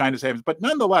 I know China's having, but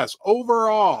nonetheless,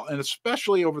 overall, and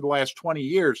especially over the last 20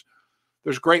 years,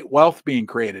 there's great wealth being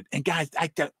created. And guys,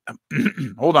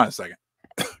 hold on a second.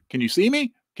 Can you see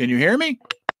me? Can you hear me?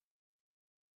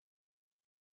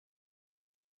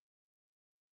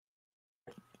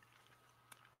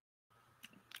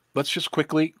 Let's just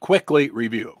quickly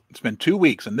review. It's been 2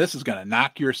 weeks, and this is going to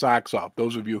knock your socks off.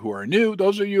 Those of you who are new,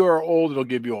 those of you who are old, it'll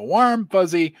give you a warm,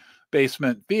 fuzzy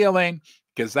basement feeling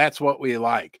because that's what we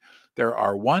like. There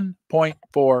are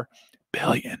 1.4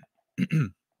 billion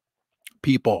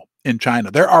people in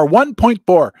China. There are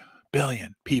 1.4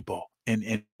 billion people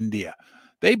in India.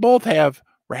 They both have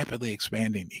rapidly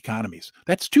expanding economies.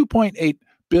 That's 2.8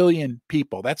 billion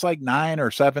people. That's like 9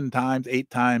 or 7 times, 8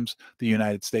 times the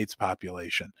United States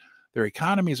population. Their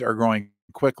economies are growing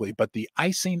quickly. But the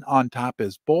icing on top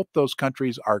is both those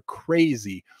countries are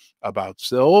crazy about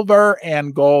silver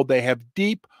and gold. They have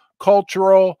deep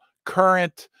cultural,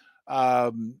 current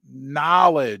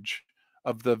knowledge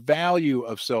of the value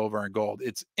of silver and gold.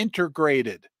 It's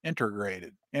integrated.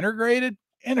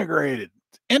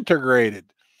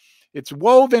 It's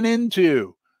woven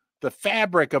into the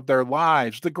fabric of their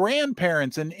lives. The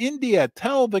grandparents in India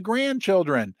tell the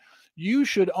grandchildren, you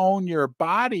should own your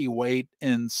body weight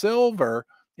in silver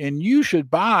and you should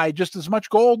buy just as much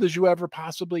gold as you ever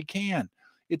possibly can.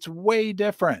 It's way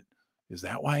different. Is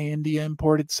that why India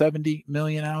imported 70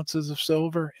 million ounces of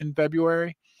silver in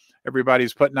February?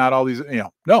 Everybody's putting out all these,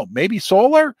 no, maybe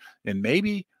solar and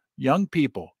maybe young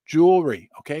people, jewelry.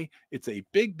 Okay. It's a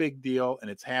big, big deal. And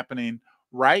it's happening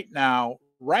right now,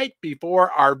 right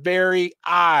before our very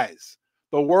eyes.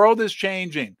 The world is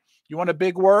changing. You want a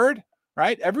big word,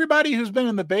 right? Everybody who's been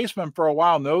in the basement for a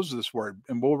while knows this word,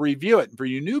 and we'll review it. And for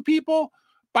you new people,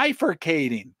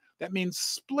 bifurcating. That means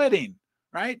splitting,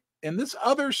 right? And this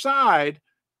other side,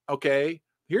 okay,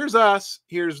 here's us,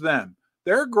 here's them.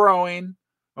 They're growing,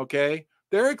 okay?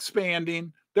 They're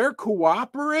expanding. They're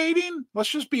cooperating. Let's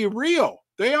just be real.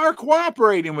 They are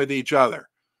cooperating with each other.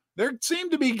 They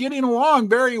seem to be getting along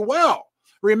very well.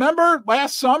 Remember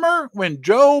last summer when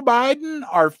Joe Biden,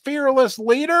 our fearless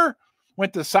leader,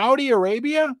 went to Saudi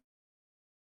Arabia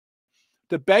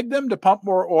to beg them to pump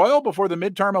more oil before the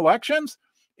midterm elections?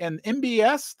 And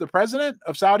MBS, the president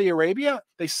of Saudi Arabia,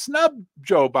 they snubbed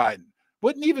Joe Biden,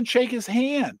 wouldn't even shake his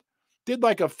hand, did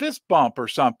like a fist bump or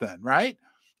something, right?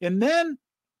 And then,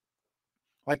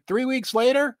 like 3 weeks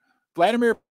later,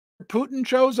 Vladimir Putin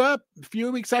shows up. A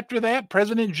few weeks after that,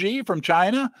 President Xi from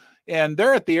China, and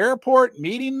they're at the airport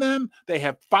meeting them. They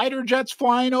have fighter jets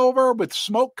flying over with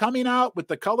smoke coming out with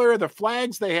the color of the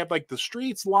flags. They have like the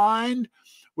streets lined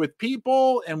with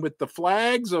people and with the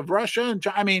flags of Russia and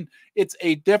China. I mean, it's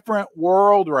a different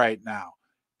world right now.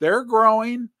 They're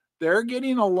growing. They're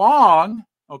getting along.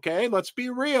 Okay, let's be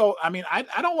real. I mean, I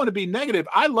don't want to be negative.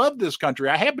 I love this country.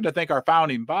 I happen to think our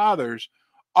founding fathers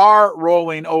are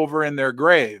rolling over in their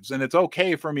graves. And it's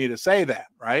okay for me to say that,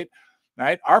 right?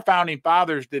 Right? Our founding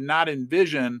fathers did not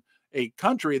envision a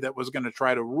country that was going to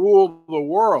try to rule the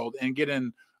world and get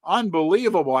in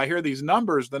unbelievable. I hear these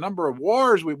numbers, the number of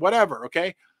wars, whatever.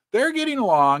 Okay. They're getting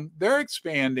along, they're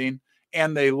expanding,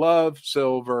 and they love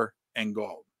silver and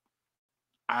gold.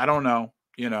 I don't know.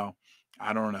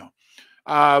 I don't know.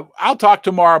 I'll talk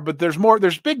tomorrow, but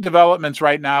there's big developments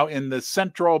right now in the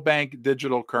central bank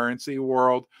digital currency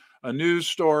world. A news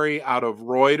story out of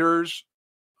Reuters.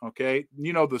 Okay.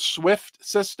 The SWIFT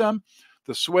system.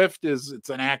 The SWIFT it's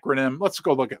an acronym. Let's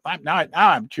go look at now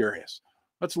I'm curious.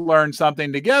 Let's learn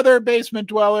something together, basement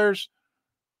dwellers,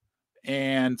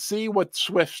 and see what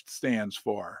SWIFT stands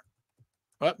for.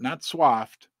 Well, not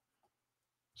SWIFT.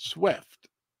 SWIFT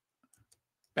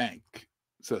bank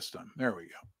system. There we go.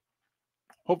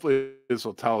 Hopefully this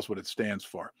will tell us what it stands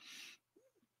for.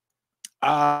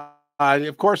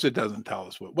 Of course it doesn't tell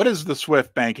us what is the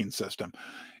SWIFT banking system.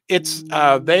 It's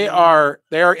they are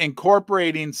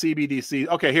incorporating CBDC.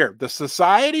 Okay, here, the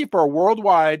Society for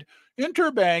Worldwide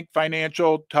Interbank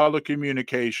Financial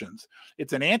Telecommunications.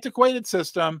 It's an antiquated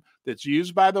system that's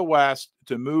used by the West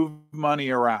to move money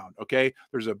around. Okay,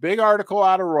 there's a big article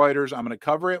out of Reuters. I'm going to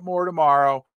cover it more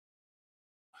tomorrow.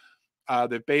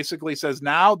 That basically says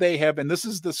now they have, and this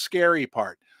is the scary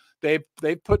part, they've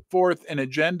put forth an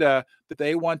agenda that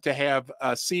they want to have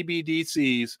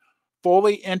CBDCs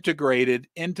fully integrated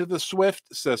into the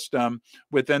SWIFT system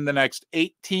within the next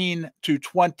 18 to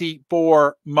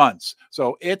 24 months.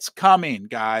 So it's coming,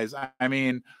 guys. I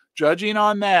mean, judging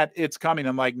on that, it's coming.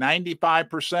 And like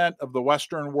 95% of the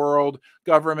Western world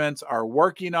governments are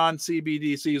working on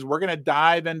CBDCs. We're going to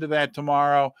dive into that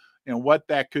tomorrow and what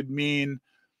that could mean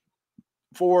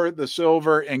for the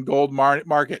silver and gold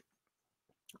market.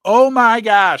 Oh my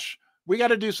gosh. We got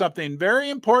to do something very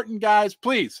important, guys.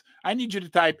 Please, I need you to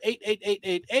type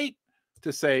 88888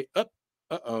 to say,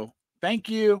 uh-oh, thank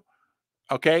you.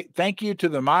 Okay, thank you to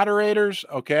the moderators.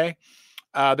 Okay,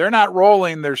 they're not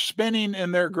rolling, they're spinning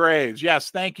in their graves.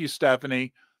 Yes, thank you,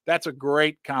 Stephanie. That's a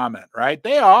great comment, right?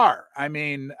 They are. I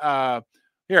mean,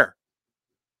 here,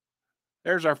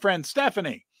 there's our friend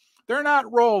Stephanie. They're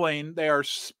not rolling, they are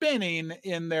spinning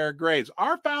in their graves.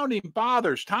 Our founding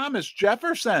fathers, Thomas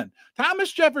Jefferson,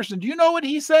 do you know what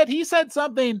he said? He said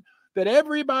something that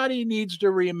everybody needs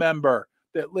to remember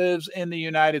that lives in the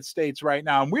United States right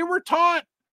now. And we were taught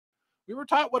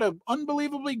what an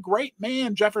unbelievably great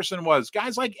man Jefferson was,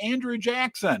 guys like Andrew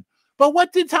Jackson. But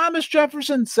what did Thomas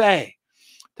Jefferson say?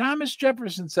 Thomas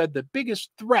Jefferson said the biggest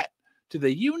threat to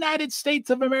the United States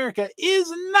of America is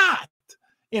not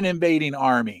an invading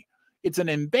army. It's an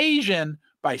invasion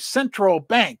by central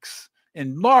banks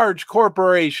and large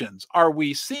corporations. Are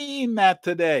we seeing that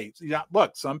today? Yeah,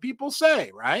 look, some people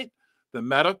say, right? The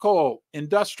medical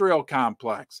industrial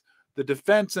complex, the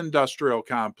defense industrial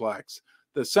complex,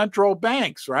 the central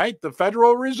banks, right? The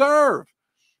Federal Reserve,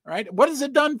 right? What has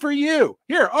it done for you?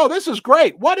 Here, oh, this is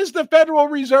great. What has the Federal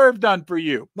Reserve done for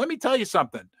you? Let me tell you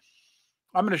something.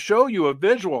 I'm going to show you a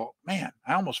visual. Man,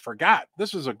 I almost forgot.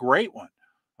 This is a great one.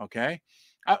 Okay.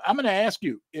 I'm going to ask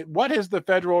you, what has the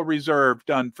Federal Reserve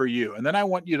done for you? And then I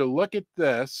want you to look at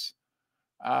this.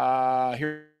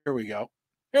 Here we go.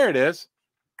 Here it is.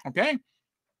 Okay.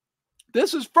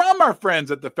 This is from our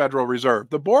friends at the Federal Reserve,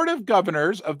 the Board of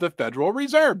Governors of the Federal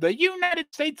Reserve, the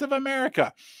United States of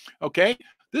America. Okay.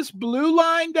 This blue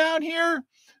line down here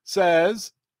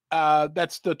says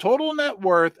that's the total net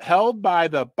worth held by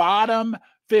the bottom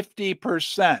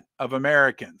 50% of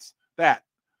Americans. That,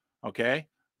 okay,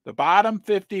 the bottom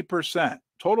 50%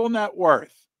 total net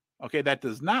worth. Okay, that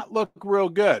does not look real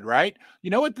good, right? You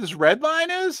know what this red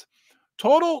line is?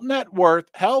 Total net worth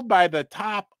held by the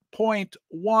top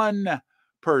 0.1%.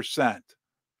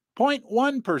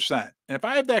 0.1%. And if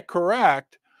I have that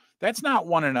correct, that's not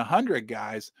 1 in 100,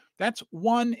 guys. That's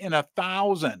 1 in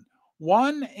 1,000.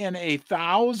 1 in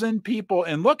 1,000 people.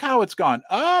 And look how it's gone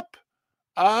up,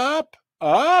 up,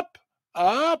 up,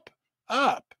 up,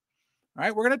 up. All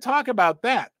right, we're going to talk about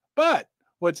that. But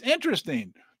what's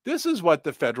interesting, this is what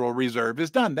the Federal Reserve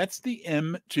has done. That's the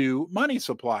M2 money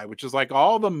supply, which is like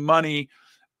all the money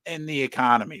in the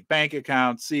economy, bank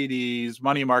accounts, CDs,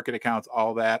 money market accounts,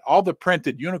 all that, all the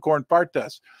printed unicorn fart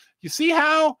dust. You see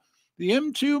how the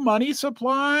M2 money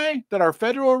supply that our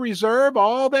Federal Reserve,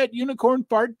 all that unicorn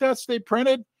fart dust they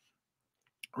printed,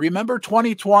 remember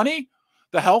 2020,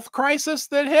 the health crisis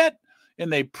that hit,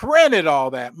 and they printed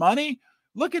all that money.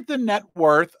 Look at the net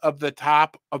worth of the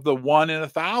top of the 1 in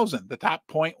 1,000, the top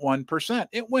 0.1%.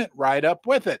 It went right up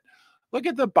with it. Look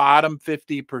at the bottom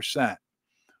 50%.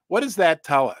 What does that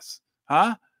tell us?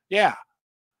 Huh? Yeah,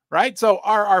 right? So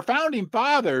our founding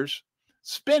fathers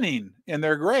spinning in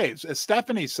their graves, as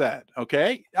Stephanie said,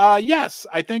 okay? Yes,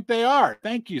 I think they are.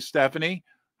 Thank you, Stephanie.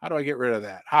 How do I get rid of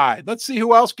that? Hi. Let's see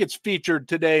who else gets featured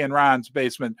today in Ron's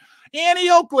basement. Annie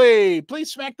Oakley,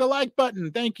 please smack the like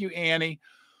button. Thank you, Annie.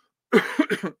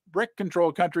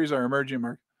 Brick-controlled countries are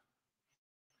emerging.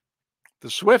 The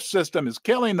SWIFT system is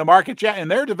killing the market, yeah,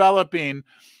 and they're developing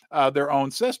their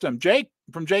own system. Jake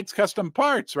from Jake's Custom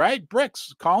Parts, right?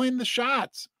 BRICS calling the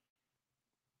shots.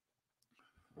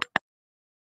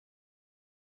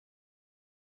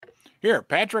 Here,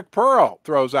 Patrick Pearl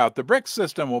throws out the BRICS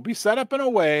system will be set up in a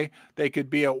way they could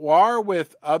be at war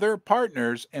with other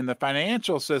partners and the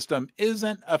financial system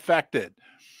isn't affected.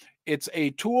 It's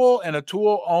a tool and a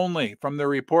tool only from the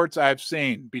reports I've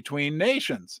seen between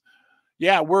nations.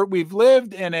 Yeah, we've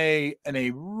lived in a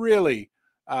really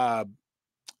hegemony,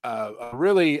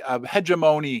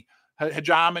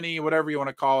 whatever you want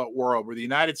to call it, world where the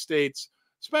United States,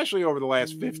 especially over the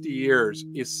last 50 years,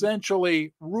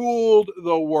 essentially ruled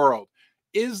the world.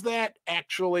 Is that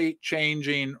actually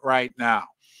changing right now?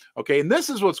 Okay, and this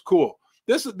is what's cool.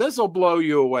 This will blow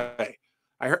you away.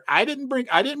 I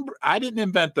didn't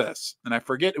invent this, and I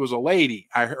forget, it was a lady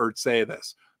I heard say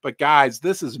this. But guys,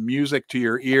 this is music to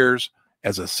your ears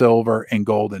as a silver and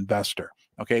gold investor.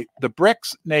 Okay, the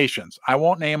BRICS nations, I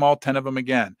won't name all 10 of them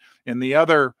again. In the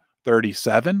other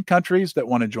 37 countries that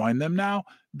want to join them now,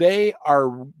 they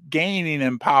are gaining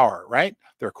in power, right?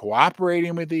 They're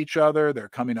cooperating with each other. They're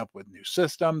coming up with new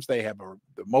systems. They have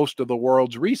most of the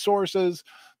world's resources,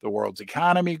 the world's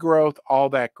economy growth, all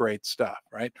that great stuff,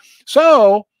 right?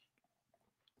 So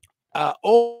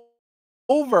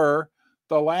over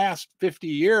the last 50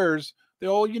 years, the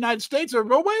old United States are,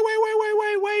 wait,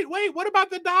 what about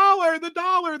the dollar,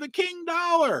 the king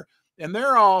dollar? And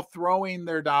they're all throwing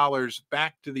their dollars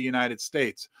back to the United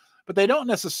States. But they don't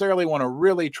necessarily want to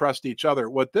really trust each other.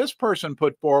 What this person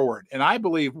put forward, and I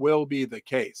believe will be the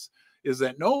case, is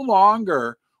that no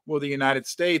longer will the United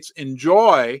States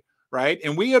enjoy, right?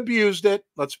 And we abused it.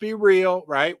 Let's be real,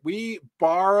 right? We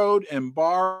borrowed and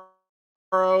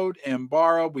borrowed and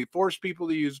borrowed. We forced people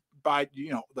to use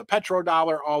the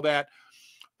petrodollar, all that.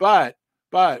 But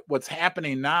what's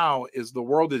happening now is the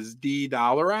world is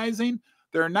de-dollarizing.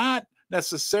 They're not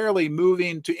necessarily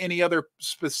moving to any other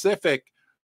specific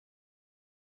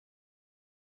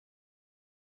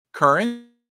currency.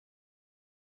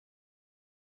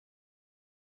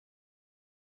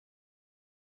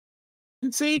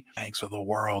 Banks of the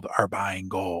world are buying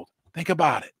gold. Think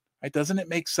about it. Right? Doesn't it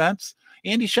make sense?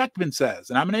 Andy Schechtman says,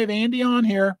 and I'm going to have Andy on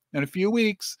here in a few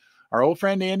weeks. Our old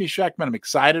friend Andy Schechtman. I'm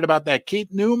excited about that. Keith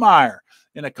Newmeyer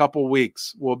in a couple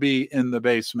weeks will be in the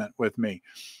basement with me.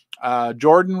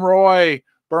 Jordan Roy,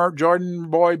 Jordan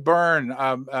Boy Byrne,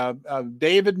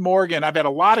 David Morgan. I've had a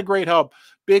lot of great help.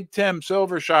 Big Tim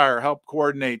Silvershire helped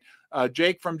coordinate.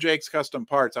 Jake from Jake's Custom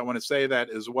Parts. I want to say that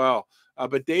as well.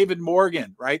 But David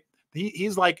Morgan, right?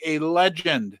 He's like a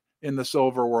legend in the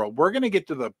silver world. We're going to get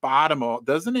to the bottom of it.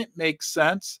 Doesn't it make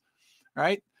sense?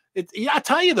 Right? I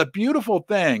tell you the beautiful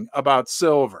thing about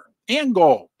silver and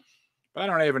gold, but I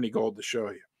don't have any gold to show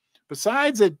you.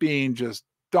 Besides it being just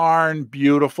darn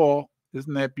beautiful.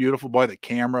 Isn't that beautiful? Boy, the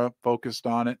camera focused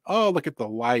on it. Oh, look at the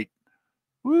light.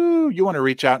 Woo, you want to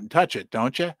reach out and touch it,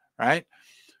 don't you? Right?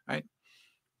 Right?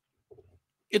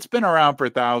 It's been around for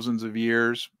thousands of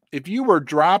years. If you were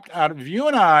dropped out of, you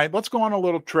and I, let's go on a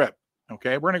little trip.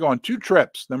 Okay, we're going to go on 2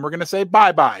 trips. Then we're going to say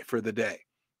bye-bye for the day.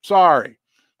 Sorry,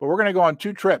 but we're going to go on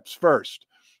 2 trips first.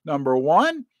 Number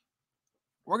 1,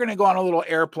 we're going to go on a little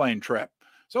airplane trip.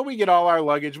 So we get all our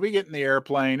luggage. We get in the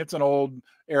airplane. It's an old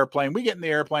airplane. We get in the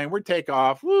airplane. We take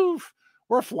off. Woof.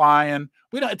 We're flying.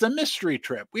 It's a mystery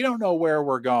trip. We don't know where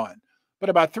we're going. But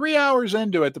about 3 hours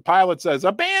into it, the pilot says,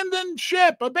 abandon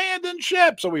ship, abandon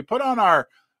ship. So we put on our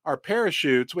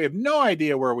parachutes. We have no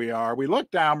idea where we are. We look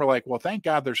down. We're like, well, thank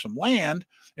God there's some land.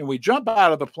 And we jump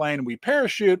out of the plane. We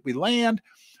parachute. We land.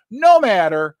 No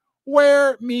matter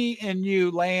where me and you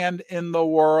land in the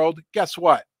world, guess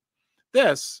what?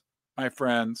 This, my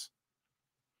friends,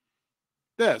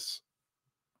 this,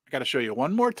 I got to show you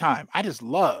one more time. I just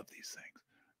love these things.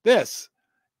 This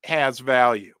has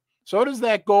value. So does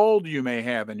that gold you may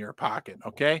have in your pocket,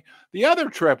 okay? The other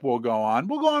trip we'll go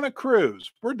on a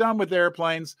cruise. We're done with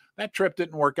airplanes. That trip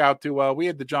didn't work out too well. We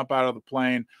had to jump out of the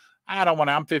plane.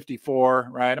 I'm 54,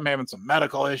 right? I'm having some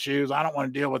medical issues. I don't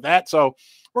want to deal with that. So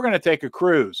we're going to take a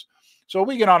cruise. So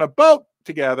we get on a boat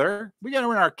together. We get in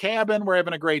our cabin. We're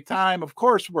having a great time. Of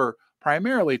course, we're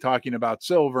primarily talking about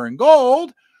silver and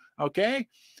gold, okay?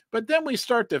 But then we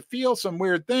start to feel some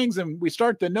weird things, and we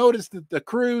start to notice that the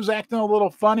crew's acting a little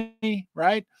funny,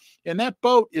 right? And that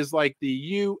boat is like the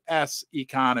U.S.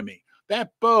 economy.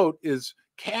 That boat is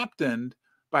captained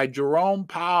by Jerome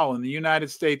Powell in the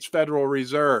United States Federal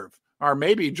Reserve. Or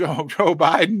maybe Joe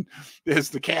Biden is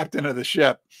the captain of the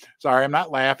ship. Sorry, I'm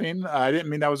not laughing. I didn't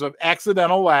mean that was an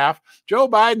accidental laugh. Joe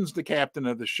Biden's the captain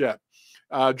of the ship.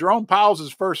 Jerome Powell's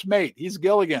his first mate. He's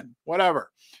Gilligan,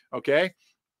 whatever, okay?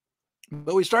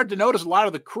 But we start to notice a lot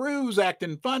of the crews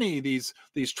acting funny. These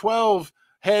 12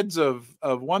 heads of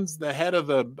one's the head of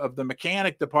the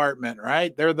mechanic department,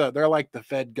 right? They're like the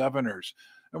Fed governors.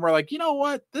 And we're like, you know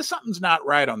what? Something's not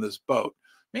right on this boat.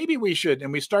 Maybe we should.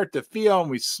 And we start to feel and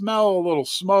we smell a little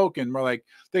smoke, and we're like,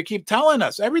 they keep telling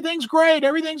us everything's great,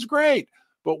 everything's great.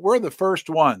 But we're the first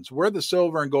ones. We're the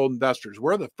silver and gold investors.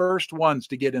 We're the first ones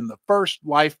to get in the first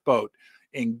lifeboat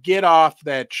and get off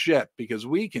that ship, because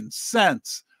we can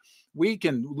sense, we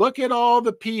can look at all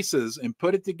the pieces and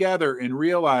put it together and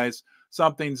realize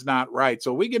something's not right.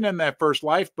 So we get in that first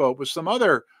lifeboat with some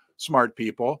other smart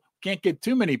people. Can't get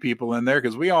too many people in there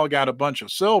because we all got a bunch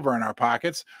of silver in our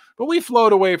pockets, but we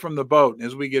float away from the boat. And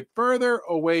as we get further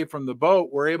away from the boat,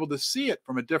 we're able to see it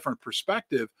from a different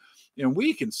perspective. And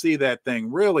we can see that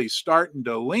thing really starting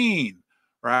to lean,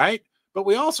 right? But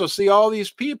we also see all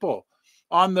these people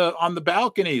on the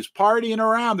balconies partying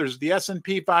around. There's the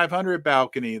S&P 500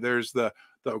 balcony. There's the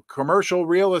commercial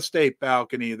real estate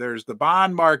balcony. There's the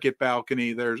bond market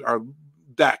balcony. There's our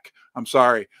deck. I'm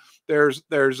sorry. There's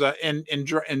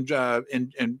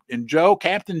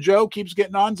Captain Joe keeps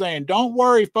getting on saying, don't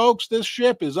worry, folks, this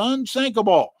ship is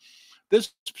unsinkable.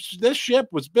 This ship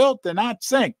was built to not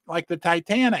sink, like the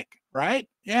Titanic, right?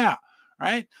 Yeah,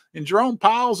 right. And Jerome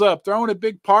Powell's up throwing a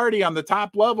big party on the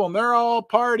top level, and they're all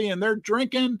partying, they're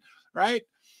drinking, right?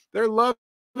 They're loving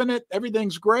it.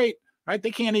 Everything's great, right?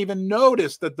 They can't even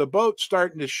notice that the boat's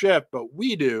starting to shift, but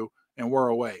we do, and we're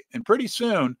away. And pretty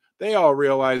soon, they all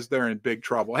realize they're in big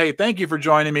trouble. Hey, thank you for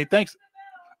joining me. Thanks.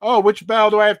 Oh, which bell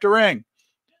do I have to ring?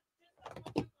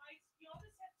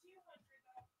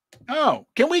 Oh,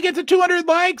 can we get to 200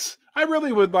 likes? I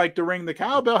really would like to ring the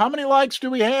cowbell. How many likes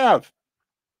do we have?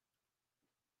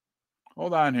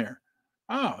 Hold on here.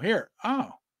 Oh, here. Oh,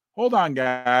 hold on,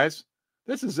 guys.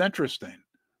 This is interesting.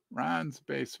 Ron's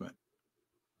basement.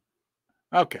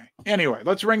 Okay. Anyway,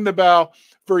 let's ring the bell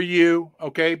for you.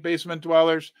 Okay, basement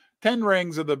dwellers. 10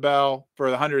 rings of the bell for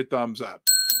the 100 thumbs up.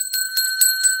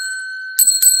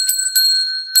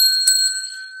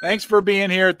 Thanks for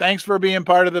being here. Thanks for being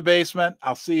part of the basement.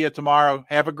 I'll see you tomorrow.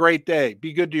 Have a great day.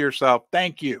 Be good to yourself.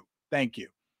 Thank you. Thank you.